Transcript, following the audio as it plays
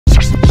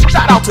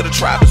out to the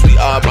trappers, we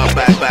are my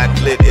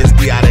back lit. It's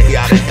D out of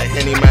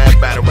Henny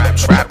man, battle rap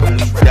trap, and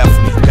we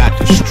definitely got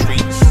the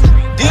streets.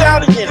 D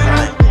out of Henny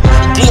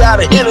man, D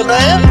out of Henny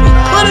man,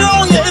 put it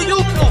on your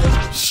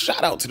YouTube.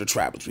 Shout out to the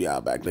trappers, we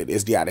are back lit.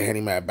 It's D out of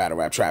Henny man, battle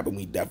rap trap, and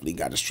we definitely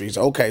got the streets.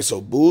 Okay,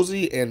 so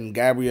Boosie and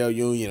Gabrielle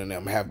Union and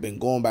them have been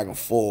going back and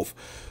forth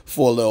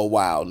for a little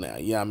while now.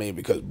 You know what I mean?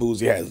 Because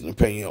Boosie has an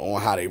opinion on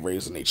how they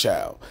raising their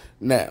child.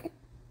 Now,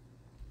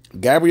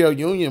 Gabrielle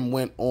Union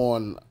went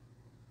on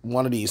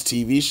one of these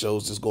TV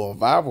shows that's going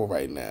viral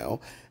right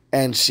now,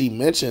 and she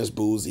mentions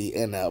Boosie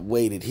in a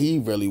way that he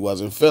really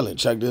wasn't feeling.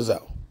 Check this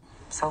out.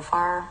 So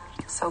far,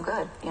 so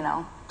good, you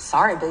know.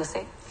 Sorry,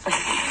 Boosie.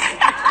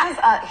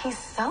 He's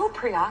so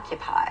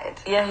preoccupied.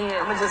 Yeah, he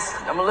is.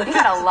 I'm a little. You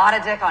got a lot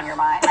of dick on your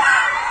mind.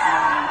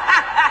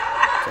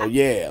 So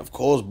yeah, of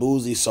course,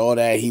 Boosie saw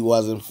that. He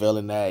wasn't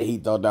feeling that. He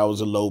thought that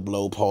was a low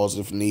blow, pause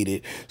if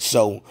needed.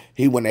 So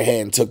he went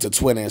ahead and took to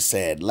Twitter and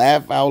said,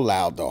 "Laugh out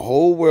loud. The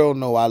whole world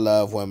know I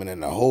love women,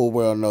 and the whole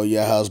world know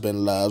your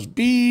husband loves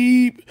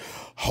beep.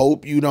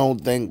 Hope you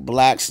don't think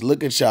blacks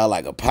look at y'all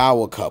like a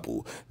power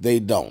couple. They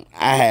don't.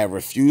 I have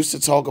refused to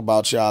talk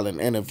about y'all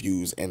in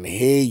interviews, and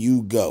here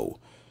you go.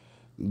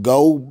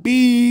 Go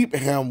beep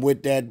him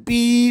with that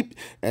beep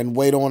and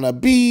wait on a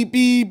beep,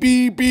 beep,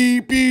 beep,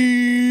 beep,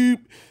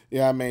 beep." You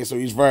know what I mean? So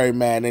he's very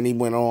mad. And then he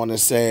went on and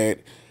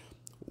said,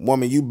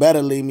 "Woman, you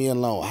better leave me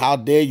alone. How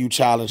dare you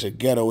challenge a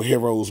ghetto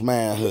hero's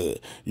manhood?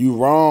 You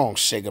wrong,"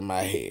 shaking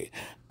my head.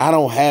 "I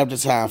don't have the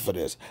time for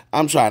this.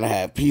 I'm trying to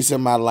have peace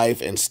in my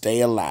life and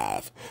stay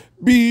alive.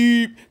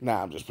 Beep."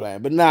 Nah, I'm just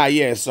playing. But nah,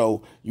 yeah,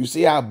 so you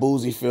see how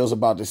Boosie feels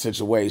about the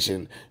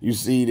situation. You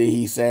see that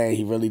he's saying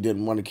he really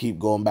didn't want to keep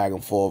going back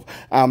and forth.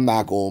 I'm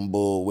not going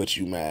bull with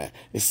you, man.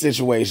 It's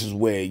situations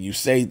where you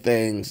say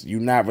things, you're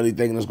not really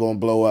thinking it's going to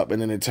blow up,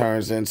 and then it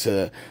turns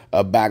into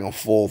a back and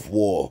forth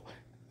war.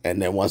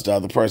 And then once the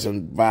other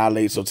person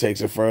violates or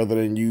takes it further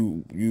than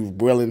you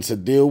willing to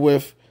deal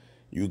with,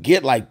 you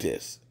get like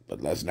this. But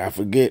let's not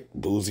forget,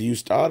 Boosie, you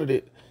started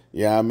it.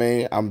 You know what I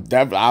mean? I'm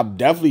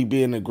definitely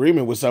be in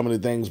agreement with some of the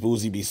things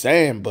Boosie be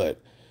saying, but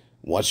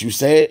once you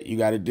say it, you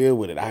got to deal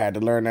with it. I had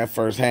to learn that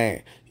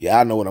firsthand. Yeah,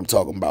 I know what I'm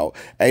talking about.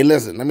 Hey,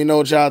 listen, let me know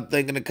what y'all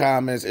think in the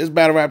comments. It's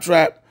Battle Rap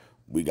Trap.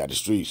 We got the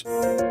streets.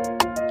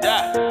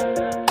 Yeah.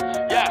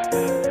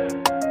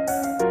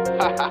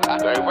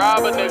 They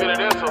rob a nigga to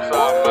this or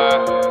something,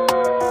 man.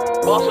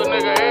 Bust a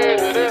nigga head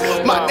to this or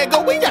something. My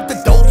nigga, we got the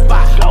dope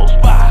spot.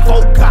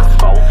 Focus.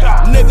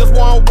 Niggas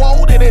want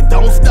roll and it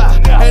don't stop.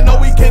 Ain't no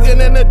we kicking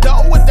in the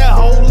door with that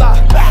whole lot.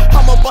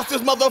 I'ma bust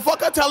this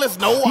motherfucker till it's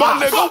no my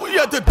nigga, we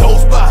at the dope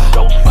spot.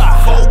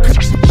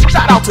 Focus.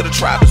 Shout out to the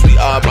trappers, we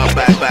are my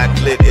back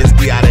lit. It's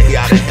D out of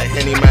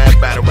Henny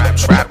man, battle rap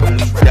trap, and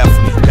we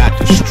definitely got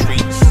the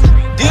streets.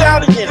 D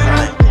out of Henny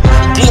man,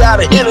 D out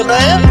of Henny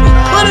man,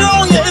 put it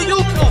on